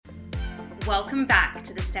Welcome back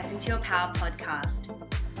to the Step Into Your Power podcast.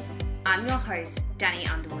 I'm your host, Danny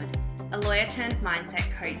Underwood, a lawyer turned mindset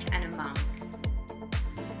coach and a mum.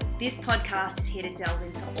 This podcast is here to delve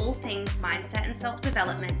into all things mindset and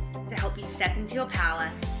self-development to help you step into your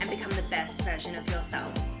power and become the best version of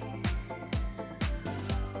yourself.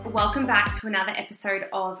 Welcome back to another episode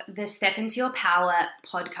of the Step Into Your Power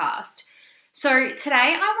podcast. So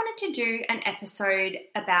today I wanted to do an episode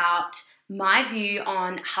about my view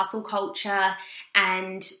on hustle culture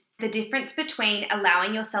and the difference between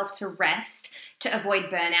allowing yourself to rest to avoid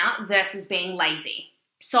burnout versus being lazy.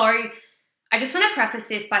 So I just want to preface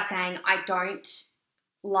this by saying I don't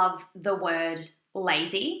love the word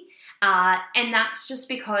lazy. And that's just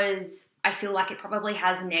because I feel like it probably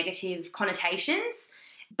has negative connotations.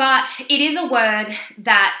 But it is a word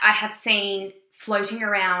that I have seen floating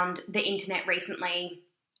around the internet recently.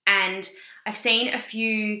 And I've seen a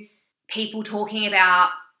few people talking about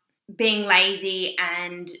being lazy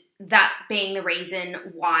and that being the reason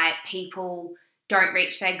why people don't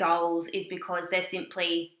reach their goals is because they're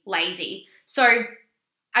simply lazy. So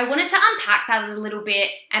I wanted to unpack that a little bit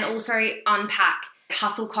and also unpack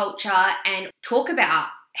hustle culture and talk about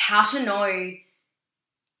how to know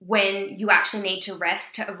when you actually need to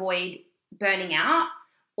rest to avoid burning out,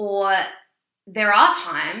 or there are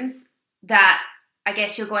times that I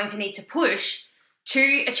guess you're going to need to push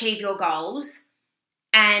to achieve your goals,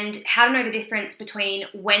 and how to know the difference between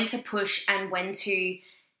when to push and when to,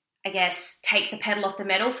 I guess, take the pedal off the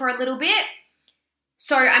metal for a little bit.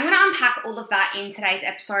 So I'm going to unpack all of that in today's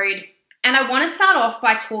episode. And I want to start off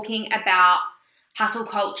by talking about hustle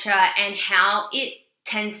culture and how it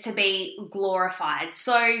tends to be glorified.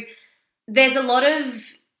 So there's a lot of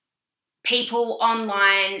people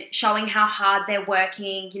online showing how hard they're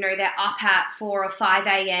working. You know, they're up at 4 or 5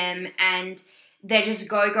 a.m. and they're just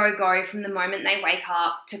go from the moment they wake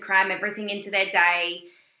up to cram everything into their day.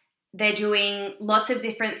 They're doing lots of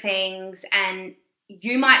different things, and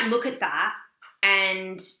you might look at that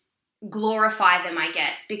and glorify them, I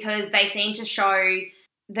guess, because they seem to show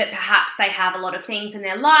that perhaps they have a lot of things in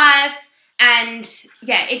their life. And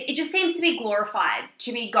yeah, it just seems to be glorified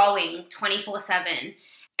to be going 24/7.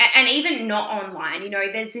 And even not online, you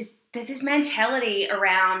know, there's this mentality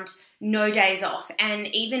around no days off. And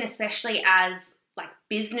even especially as like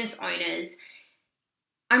business owners,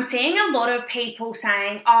 I'm seeing a lot of people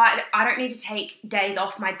saying, oh, I don't need to take days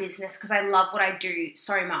off my business because I love what I do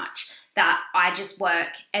so much that I just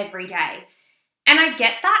work every day. And I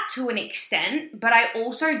get that to an extent, but I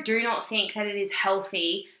also do not think that it is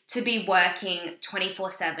healthy to be working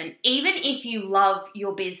 24/7. Even if you love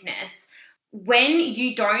your business, when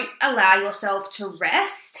you don't allow yourself to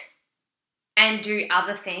rest and do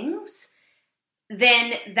other things,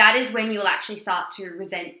 then that is when you'll actually start to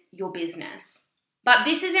resent your business. But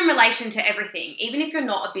this is in relation to everything. Even if you're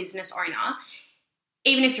not a business owner,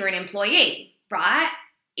 even if you're an employee, right?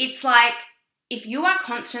 It's like if you are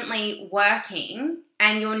constantly working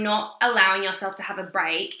and you're not allowing yourself to have a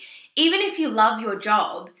break, even if you love your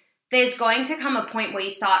job, there's going to come a point where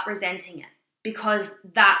you start resenting it because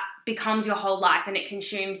that becomes your whole life and it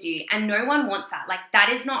consumes you, and no one wants that. Like, that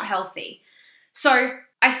is not healthy. So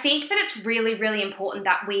I think that it's really, really important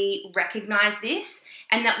that we recognize this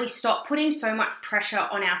and that we stop putting so much pressure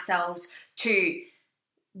on ourselves to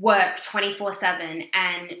work 24/7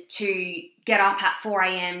 and to get up at 4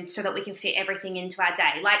 a.m. so that we can fit everything into our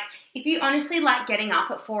day. Like, if you honestly like getting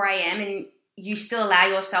up at 4 a.m. and you still allow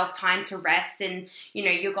yourself time to rest and, you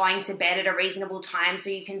know, you're going to bed at a reasonable time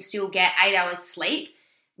so you can still get 8 hours sleep,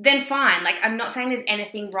 then fine. Like, I'm not saying there's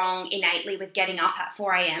anything wrong innately with getting up at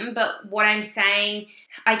 4 a.m., but what I'm saying,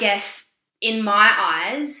 I guess, in my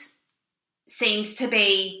eyes, seems to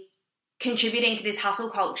be contributing to this hustle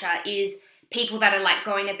culture is people that are like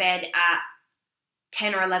going to bed at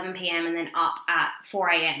 10 or 11 p.m. and then up at 4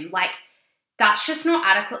 a.m. Like, that's just not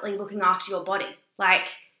adequately looking after your body. Like,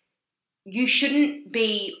 you shouldn't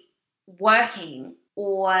be working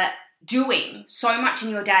or doing so much in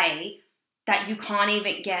your day that you can't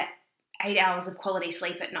even get 8 hours of quality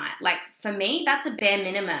sleep at night. Like, for me, that's a bare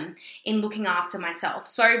minimum in looking after myself.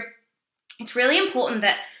 So it's really important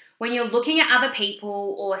that when you're looking at other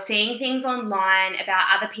people or seeing things online about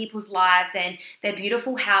other people's lives and their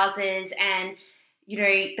beautiful houses and, you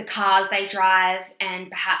know, the cars they drive and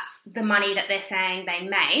perhaps the money that they're saying they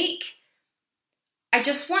make, I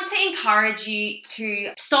just want to encourage you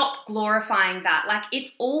to stop glorifying that. Like,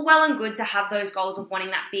 it's all well and good to have those goals of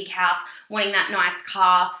wanting that big house, wanting that nice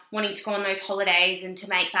car, wanting to go on those holidays and to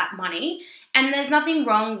make that money. And there's nothing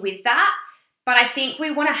wrong with that. But I think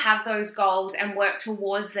we want to have those goals and work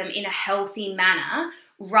towards them in a healthy manner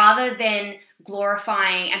rather than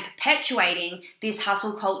glorifying and perpetuating this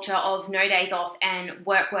hustle culture of no days off and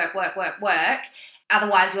work,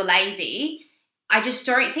 otherwise you're lazy. I just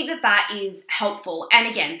don't think that that is helpful. And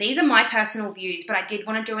again, these are my personal views, but I did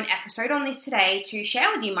want to do an episode on this today to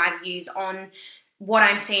share with you my views on what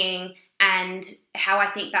I'm seeing and how I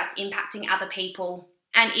think that's impacting other people.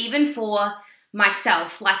 And even for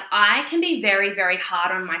myself, like I can be very, very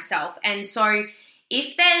hard on myself. And so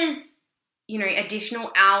if there's,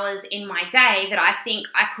 additional hours in my day that I think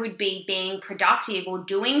I could be being productive or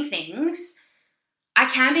doing things, I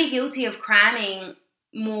can be guilty of cramming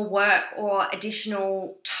more work or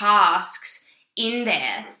additional tasks in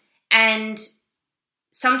there. And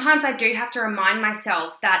sometimes I do have to remind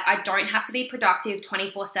myself that I don't have to be productive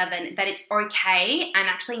 24/7, that it's okay and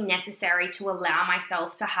actually necessary to allow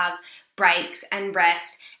myself to have breaks and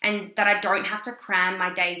rest, and that I don't have to cram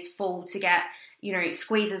my days full to get,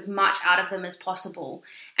 squeeze as much out of them as possible.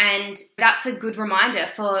 And that's a good reminder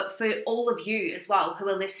for all of you as well who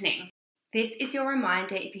are listening. This is your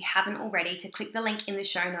reminder, if you haven't already, to click the link in the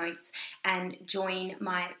show notes and join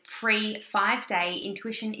my free 5-day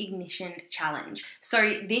Intuition Ignition Challenge.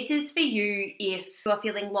 So this is for you if you are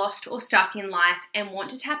feeling lost or stuck in life and want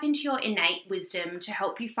to tap into your innate wisdom to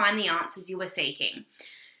help you find the answers you are seeking.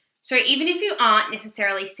 So even if you aren't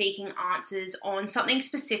necessarily seeking answers on something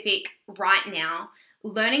specific right now,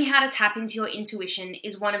 learning how to tap into your intuition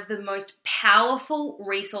is one of the most powerful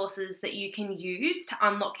resources that you can use to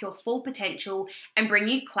unlock your full potential and bring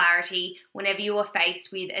you clarity whenever you are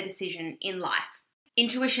faced with a decision in life.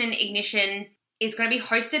 Intuition Ignition is going to be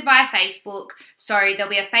hosted via Facebook. So there'll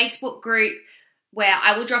be a Facebook group where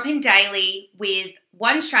I will drop in daily with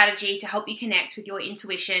one strategy to help you connect with your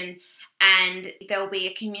intuition. And there'll be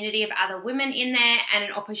a community of other women in there and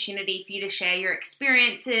an opportunity for you to share your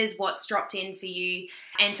experiences, what's dropped in for you,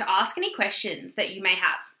 and to ask any questions that you may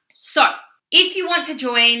have. So, if you want to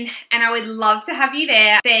join, and I would love to have you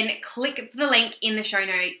there, then click the link in the show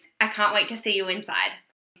notes. I can't wait to see you inside.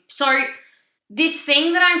 So, this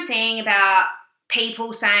thing that I'm seeing about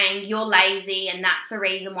people saying you're lazy and that's the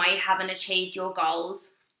reason why you haven't achieved your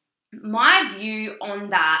goals, my view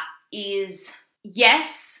on that is,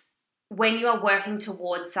 yes, when you are working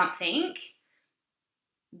towards something,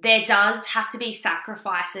 there does have to be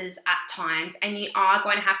sacrifices at times, and you are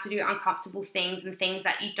going to have to do uncomfortable things and things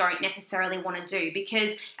that you don't necessarily want to do,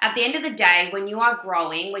 because at the end of the day, when you are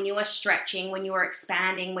growing, when you are stretching, when you are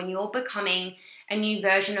expanding, when you're becoming a new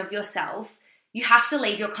version of yourself, you have to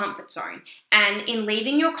leave your comfort zone. And in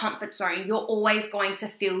leaving your comfort zone, you're always going to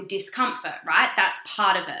feel discomfort, right? That's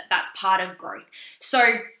part of it. That's part of growth.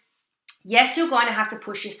 So yes, you're going to have to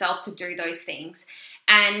push yourself to do those things.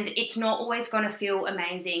 And it's not always going to feel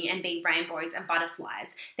amazing and be rainbows and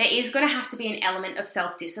butterflies. There is going to have to be an element of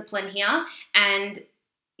self-discipline here. And,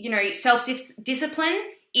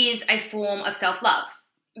 self-discipline is a form of self-love,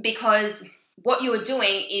 because what you are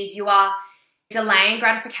doing is you are delaying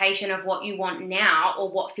gratification of what you want now or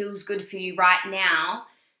what feels good for you right now,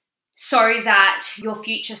 so that your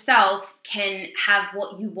future self can have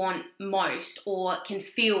what you want most or can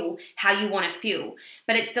feel how you want to feel.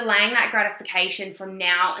 But it's delaying that gratification from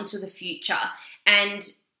now until the future. And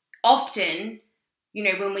often,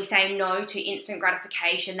 when we say no to instant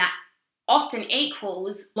gratification, that often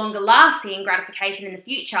equals longer lasting gratification in the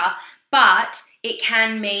future, but it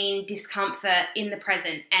can mean discomfort in the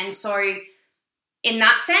present. And so in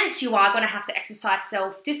that sense, you are going to have to exercise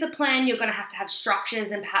self-discipline. You're going to have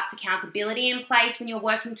structures and perhaps accountability in place when you're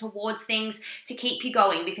working towards things to keep you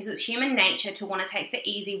going, because it's human nature to want to take the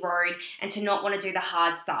easy road and to not want to do the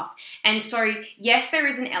hard stuff. And so, yes, there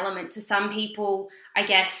is an element to some people, I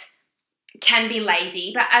guess, can be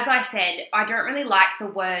lazy. But as I said, I don't really like the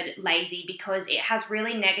word lazy because it has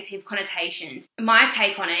really negative connotations. My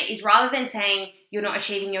take on it is, rather than saying you're not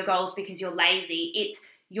achieving your goals because you're lazy, it's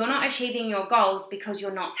you're not achieving your goals because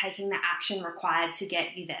you're not taking the action required to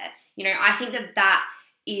get you there. I think that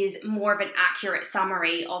is more of an accurate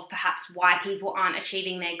summary of perhaps why people aren't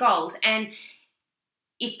achieving their goals. And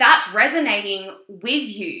if that's resonating with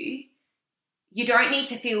you, you don't need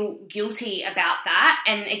to feel guilty about that.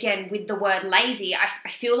 And again, with the word lazy, I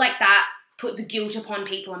feel like that puts guilt upon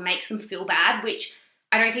people and makes them feel bad, which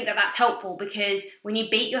I don't think that that's helpful, because when you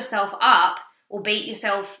beat yourself up or beat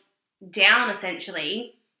yourself down,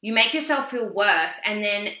 essentially, you make yourself feel worse, and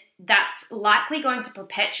then that's likely going to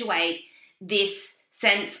perpetuate this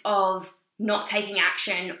sense of not taking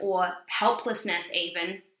action or helplessness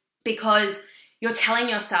even, because you're telling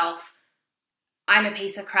yourself, I'm a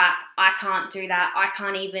piece of crap, I can't do that, I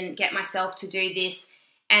can't even get myself to do this.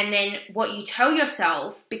 And then what you tell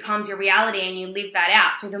yourself becomes your reality and you live that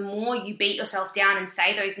out. So the more you beat yourself down and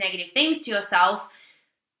say those negative things to yourself,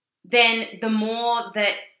 then the more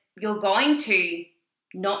that you're going to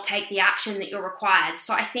not take the action that you're required.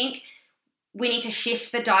 So I think we need to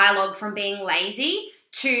shift the dialogue from being lazy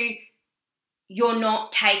to you're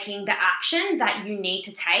not taking the action that you need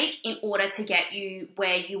to take in order to get you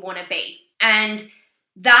where you want to be. And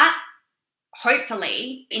that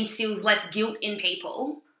hopefully instills less guilt in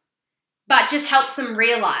people, but just helps them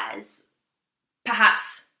realize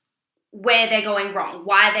perhaps where they're going wrong,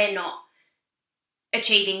 why they're not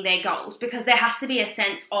achieving their goals, because there has to be a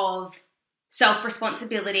sense of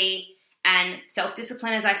self-responsibility and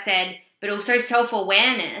self-discipline, as I said, but also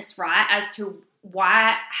self-awareness, right, as to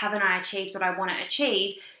why haven't I achieved what I want to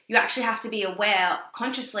achieve. You actually have to be aware,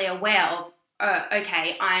 consciously aware of,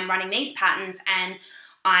 okay, I'm running these patterns and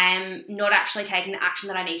I'm not actually taking the action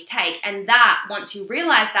that I need to take. And that, once you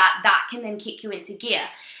realize that, that can then kick you into gear.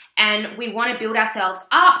 And we want to build ourselves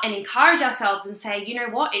up and encourage ourselves and say, you know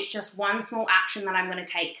what, it's just one small action that I'm going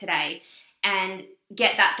to take today, and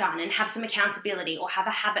get that done and have some accountability, or have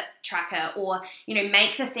a habit tracker, or, you know,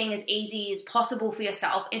 make the thing as easy as possible for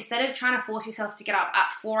yourself instead of trying to force yourself to get up at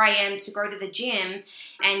 4 a.m. to go to the gym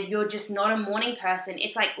and you're just not a morning person.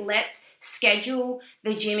 It's like, let's schedule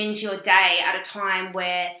the gym into your day at a time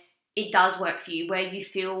where it does work for you, where you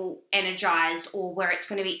feel energized, or where it's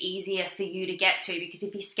going to be easier for you to get to. Because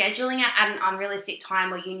if you're scheduling it at an unrealistic time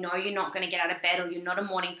where you know you're not going to get out of bed, or you're not a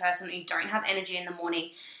morning person, or you don't have energy in the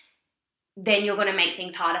morning, then you're going to make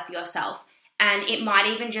things harder for yourself. And it might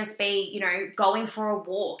even just be, you know, going for a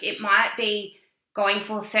walk. It might be going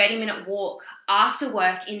for a 30-minute walk after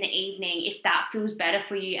work in the evening, if that feels better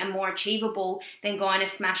for you and more achievable than going to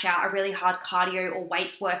smash out a really hard cardio or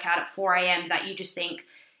weights workout at 4 a.m. that you just think,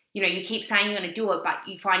 you know, you keep saying you're going to do it, but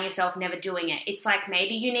you find yourself never doing it. It's like,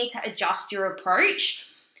 maybe you need to adjust your approach.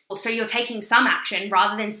 So you're taking some action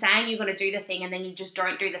rather than saying you're going to do the thing and then you just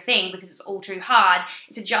don't do the thing because it's all too hard.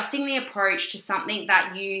 It's adjusting the approach to something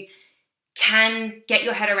that you can get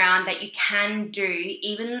your head around, that you can do,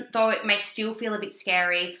 even though it may still feel a bit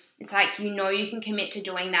scary. It's like, you know, you can commit to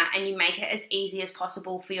doing that, and you make it as easy as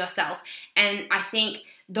possible for yourself. And I think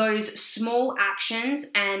those small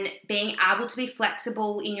actions and being able to be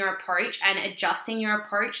flexible in your approach and adjusting your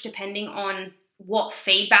approach depending on what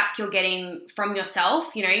feedback you're getting from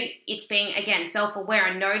yourself, you know, it's being, again, self-aware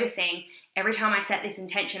and noticing, every time I set this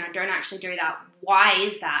intention, I don't actually do that. Why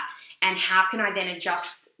is that? And how can I then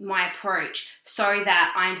adjust my approach so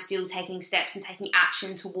that I'm still taking steps and taking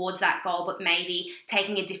action towards that goal, but maybe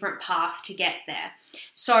taking a different path to get there?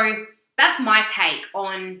 So that's my take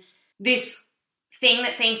on this thing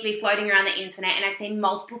that seems to be floating around the internet, and I've seen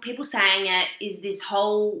multiple people saying it, is this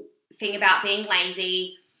whole thing about being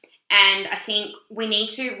lazy. And I think we need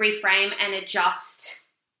to reframe and adjust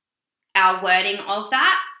our wording of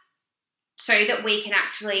that so that we can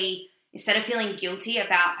actually, instead of feeling guilty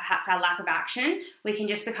about perhaps our lack of action, we can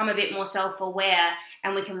just become a bit more self-aware,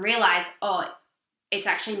 and we can realize, oh, it's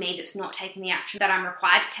actually me that's not taking the action that I'm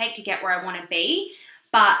required to take to get where I want to be.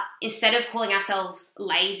 But instead of calling ourselves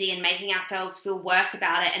lazy and making ourselves feel worse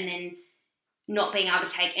about it, and then not being able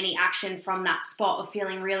to take any action from that spot of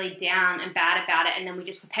feeling really down and bad about it, and then we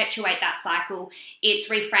just perpetuate that cycle, it's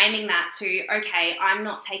reframing that to, okay, I'm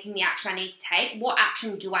not taking the action I need to take. What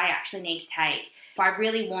action do I actually need to take? If I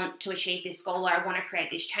really want to achieve this goal, or I want to create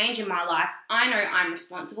this change in my life, I know I'm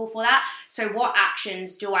responsible for that. So what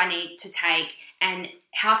actions do I need to take, and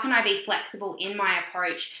how can I be flexible in my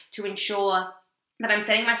approach to ensure that I'm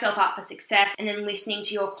setting myself up for success, and then listening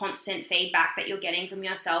to your constant feedback that you're getting from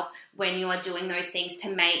yourself when you are doing those things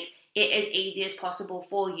to make it as easy as possible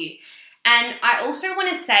for you. And I also want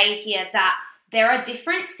to say here that there are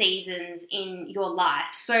different seasons in your life.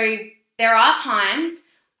 So there are times,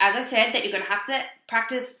 as I said, that you're going to have to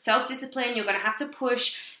practice self-discipline. You're going to have to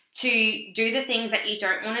push to do the things that you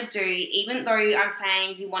don't want to do, even though I'm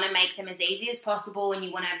saying you want to make them as easy as possible and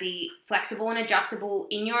you want to be flexible and adjustable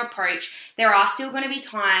in your approach. There are still going to be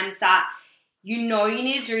times that you know you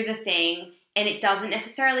need to do the thing and it doesn't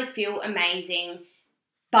necessarily feel amazing,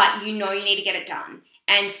 but you know you need to get it done.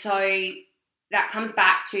 And so that comes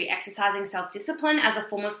back to exercising self-discipline as a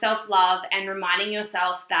form of self-love, and reminding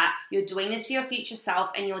yourself that you're doing this for your future self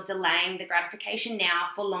and you're delaying the gratification now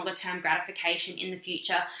for longer-term gratification in the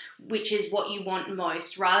future, which is what you want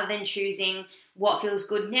most. Rather than choosing what feels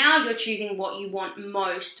good now, you're choosing what you want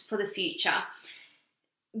most for the future.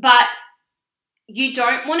 But you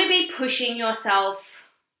don't want to be pushing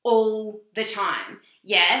yourself all the time.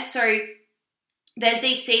 Yeah, so there's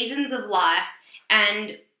these seasons of life,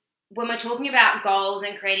 and when we're talking about goals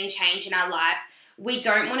and creating change in our life, we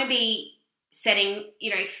don't want to be setting,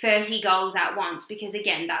 30 goals at once, because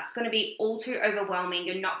again, that's going to be all too overwhelming.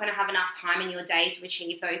 You're not going to have enough time in your day to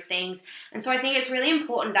achieve those things. And so I think it's really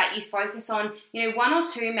important that you focus on, one or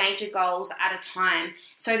two major goals at a time,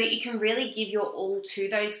 so that you can really give your all to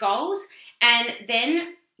those goals. And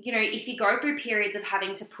then, if you go through periods of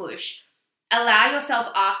having to push, allow yourself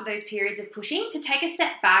after those periods of pushing to take a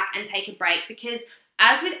step back and take a break, because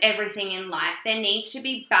as with everything in life, there needs to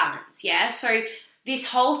be balance, yeah? So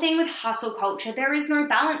this whole thing with hustle culture, there is no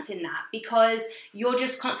balance in that, because you're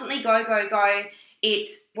just constantly go, go, go.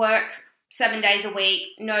 It's work 7 days a week,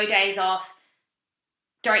 no days off,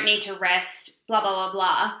 don't need to rest, blah, blah, blah,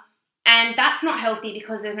 blah. And that's not healthy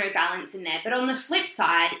because there's no balance in there. But on the flip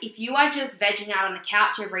side, if you are just vegging out on the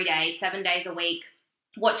couch every day, 7 days a week,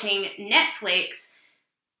 watching Netflix,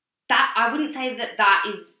 that I wouldn't say that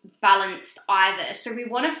is balanced either. So we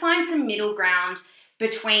want to find some middle ground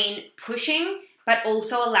between pushing but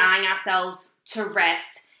also allowing ourselves to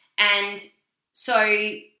rest. And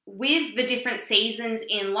so with the different seasons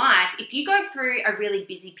in life, if you go through a really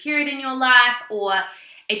busy period in your life, or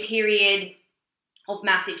a period of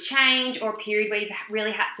massive change, or a period where you've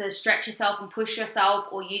really had to stretch yourself and push yourself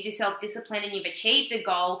or use your self-discipline and you've achieved a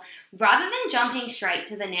goal, rather than jumping straight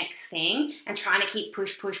to the next thing and trying to keep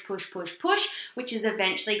push, which is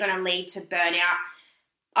eventually going to lead to burnout,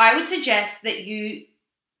 I would suggest that you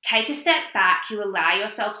take a step back, you allow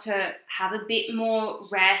yourself to have a bit more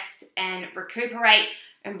rest and recuperate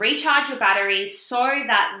and recharge your batteries, so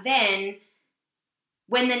that then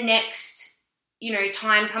when the next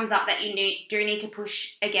time comes up that you do need to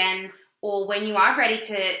push again, or when you are ready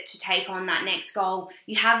to take on that next goal,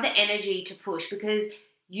 you have the energy to push, because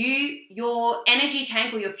your energy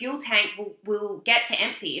tank or your fuel tank will get to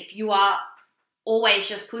empty if you are always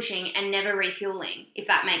just pushing and never refueling, if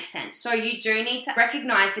that makes sense. So you do need to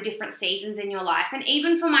recognize the different seasons in your life. And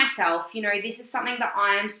even for myself, this is something that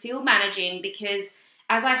I am still managing, because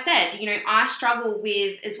as I said, I struggle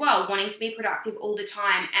with as well wanting to be productive all the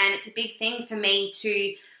time. And it's a big thing for me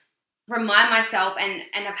to remind myself, and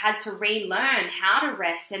I've had to relearn how to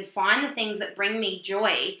rest and find the things that bring me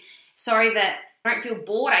joy, so that I don't feel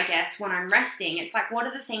bored, I guess, when I'm resting. It's like, what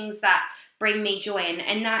are the things that bring me joy?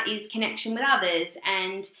 And that is connection with others,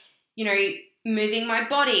 and, moving my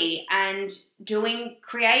body and doing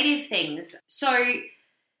creative things. So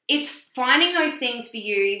it's finding those things for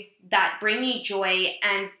you that bring you joy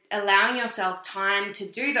and allowing yourself time to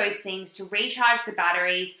do those things, to recharge the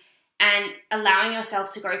batteries, and allowing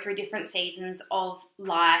yourself to go through different seasons of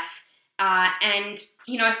life. And,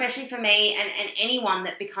 especially for me and anyone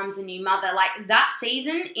that becomes a new mother, like that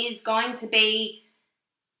season is going to be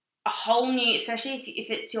a whole new, especially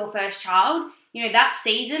if it's your first child, that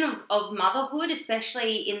season of motherhood,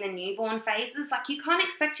 especially in the newborn phases, like you can't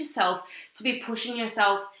expect yourself to be pushing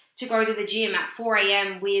yourself to go to the gym at 4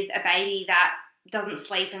 a.m. with a baby that doesn't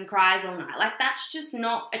sleep and cries all night. Like, that's just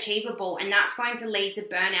not achievable, and that's going to lead to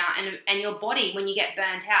burnout, and your body, when you get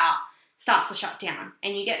burnt out, starts to shut down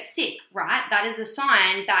and you get sick, right? That is a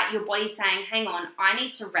sign that your body's saying, hang on, I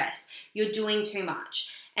need to rest. You're doing too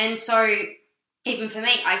much. And so even for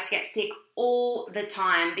me, I used to get sick all the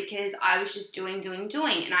time because I was just doing,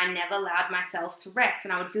 and I never allowed myself to rest,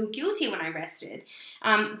 and I would feel guilty when I rested.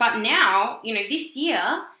 But now, this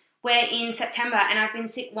year, we're in September, and I've been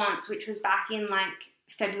sick once, which was back in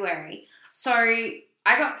February. So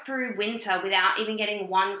I got through winter without even getting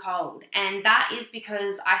one cold. And that is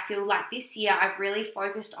because I feel like this year I've really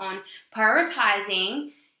focused on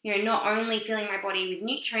prioritizing, not only filling my body with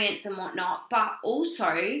nutrients and whatnot, but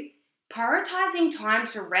also prioritizing time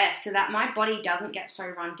to rest so that my body doesn't get so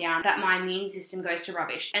run down that my immune system goes to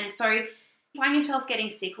rubbish. And so find yourself getting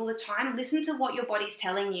sick all the time, listen to what your body's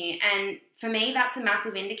telling you. And for me, that's a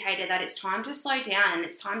massive indicator that it's time to slow down and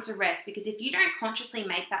it's time to rest, because if you don't consciously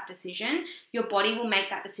make that decision, your body will make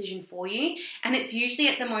that decision for you. And it's usually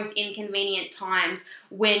at the most inconvenient times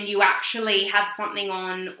when you actually have something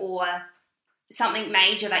on, or something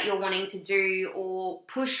major that you're wanting to do or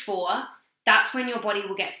push for. That's when your body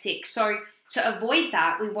will get sick. So to avoid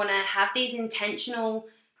that, we want to have these intentional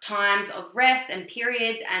times of rest and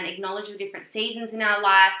periods, and acknowledge the different seasons in our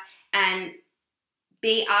life, and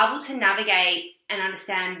be able to navigate and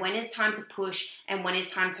understand when is time to push and when is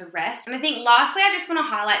time to rest. And I think lastly, I just want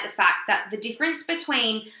to highlight the fact that the difference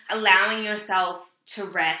between allowing yourself to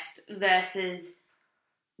rest versus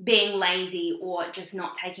being lazy or just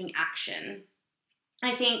not taking action.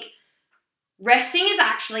 I think resting is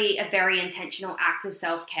actually a very intentional act of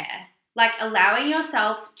self-care. Like, allowing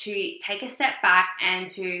yourself to take a step back and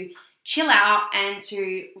to chill out and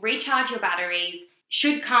to recharge your batteries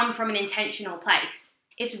should come from an intentional place.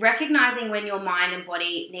 it's recognizing when your mind and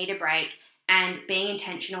body need a break and being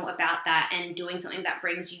intentional about that and doing something that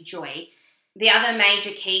brings you joy. The other major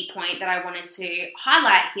key point that I wanted to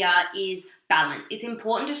highlight here is balance. It's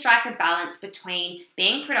important to strike a balance between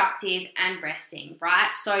being productive and resting, right?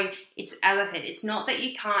 So it's, as I said, it's not that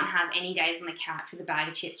you can't have any days on the couch with a bag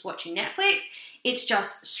of chips watching Netflix. It's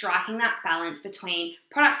just striking that balance between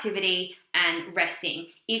productivity and resting.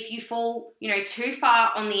 If you fall, too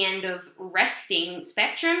far on the end of resting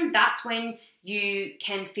spectrum, that's when you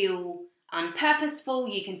can feel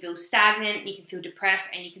unpurposeful, you can feel stagnant, you can feel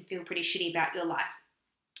depressed, and you can feel pretty shitty about your life.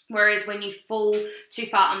 Whereas when you fall too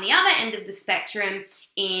far on the other end of the spectrum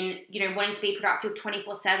in, wanting to be productive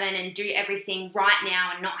 24/7 and do everything right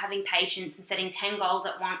now and not having patience and setting 10 goals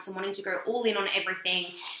at once and wanting to go all in on everything,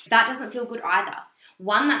 that doesn't feel good either.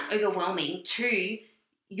 One, that's overwhelming. Two,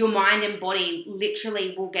 your mind and body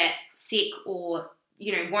literally will get sick or,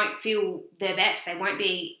 won't feel their best. They won't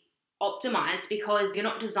be optimized because you're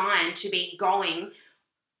not designed to be going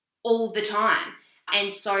all the time.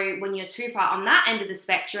 And so when you're too far on that end of the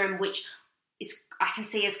spectrum, which is I can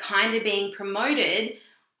see as kind of being promoted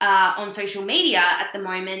on social media at the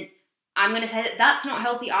moment, I'm going to say that that's not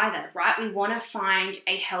healthy either, right? We want to find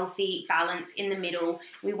a healthy balance in the middle.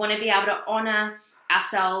 We want to be able to honor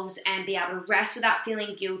ourselves and be able to rest without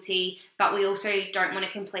feeling guilty, but we also don't want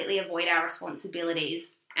to completely avoid our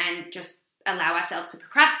responsibilities and just allow ourselves to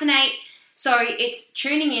procrastinate. So it's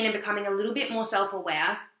tuning in and becoming a little bit more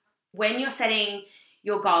self-aware. When you're setting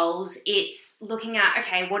your goals, it's looking at,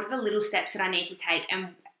 okay, what are the little steps that I need to take?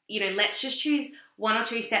 And, let's just choose 1 or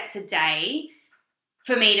 2 steps a day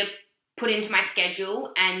for me to put into my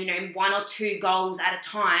schedule and, 1 or 2 goals at a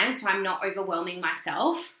time so I'm not overwhelming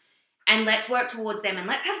myself. And let's work towards them and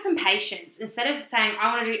let's have some patience. Instead of saying,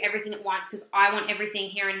 I want to do everything at once because I want everything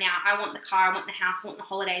here and now. I want the car, I want the house, I want the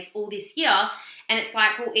holidays all this year. And it's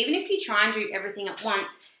like, well, even if you try and do everything at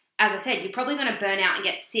once, as I said, you're probably going to burn out and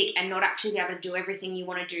get sick and not actually be able to do everything you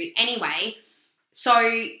want to do anyway. So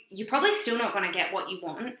you're probably still not going to get what you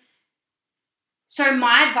want. So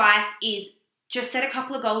my advice is just set a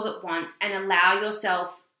couple of goals at once and allow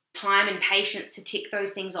yourself time and patience to tick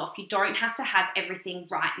those things off. You don't have to have everything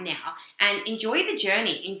right now. And enjoy the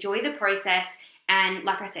journey, enjoy the process. And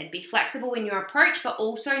like I said, be flexible in your approach, but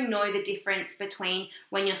also know the difference between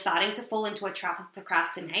when you're starting to fall into a trap of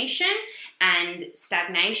procrastination and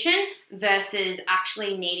stagnation versus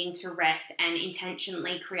actually needing to rest and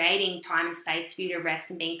intentionally creating time and space for you to rest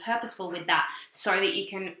and being purposeful with that so that you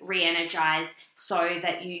can re-energize, so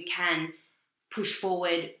that you can push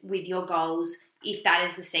forward with your goals if that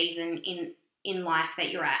is the season in life that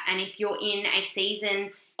you're at. And if you're in a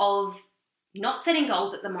season of not setting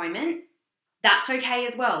goals at the moment, that's okay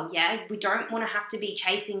as well, yeah? We don't want to have to be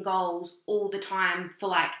chasing goals all the time for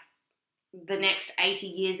like the next 80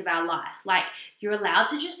 years of our life. Like, you're allowed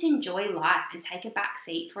to just enjoy life and take a back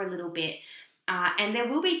seat for a little bit. And there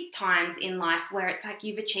will be times in life where it's like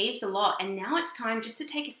you've achieved a lot and now it's time just to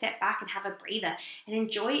take a step back and have a breather and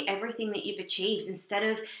enjoy everything that you've achieved instead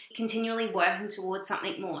of continually working towards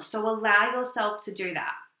something more. So allow yourself to do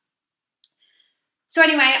that. So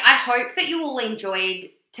anyway, I hope that you all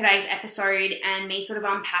enjoyed today's episode and me sort of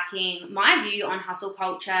unpacking my view on hustle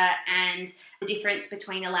culture and the difference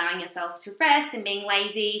between allowing yourself to rest and being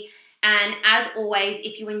lazy. And as always,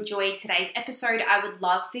 if you enjoyed today's episode, I would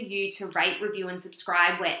love for you to rate, review, and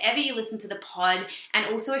subscribe wherever you listen to the pod, and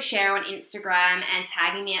also share on Instagram and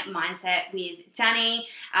tagging me at Mindset with Danny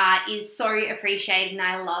is so appreciated, and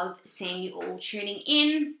I love seeing you all tuning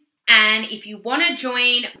in. And if you want to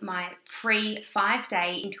join my free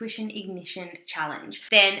 5-day Intuition Ignition Challenge,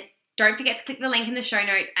 then don't forget to click the link in the show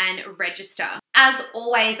notes and register. As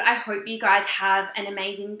always, I hope you guys have an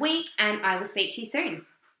amazing week, and I will speak to you soon.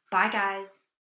 Bye, guys.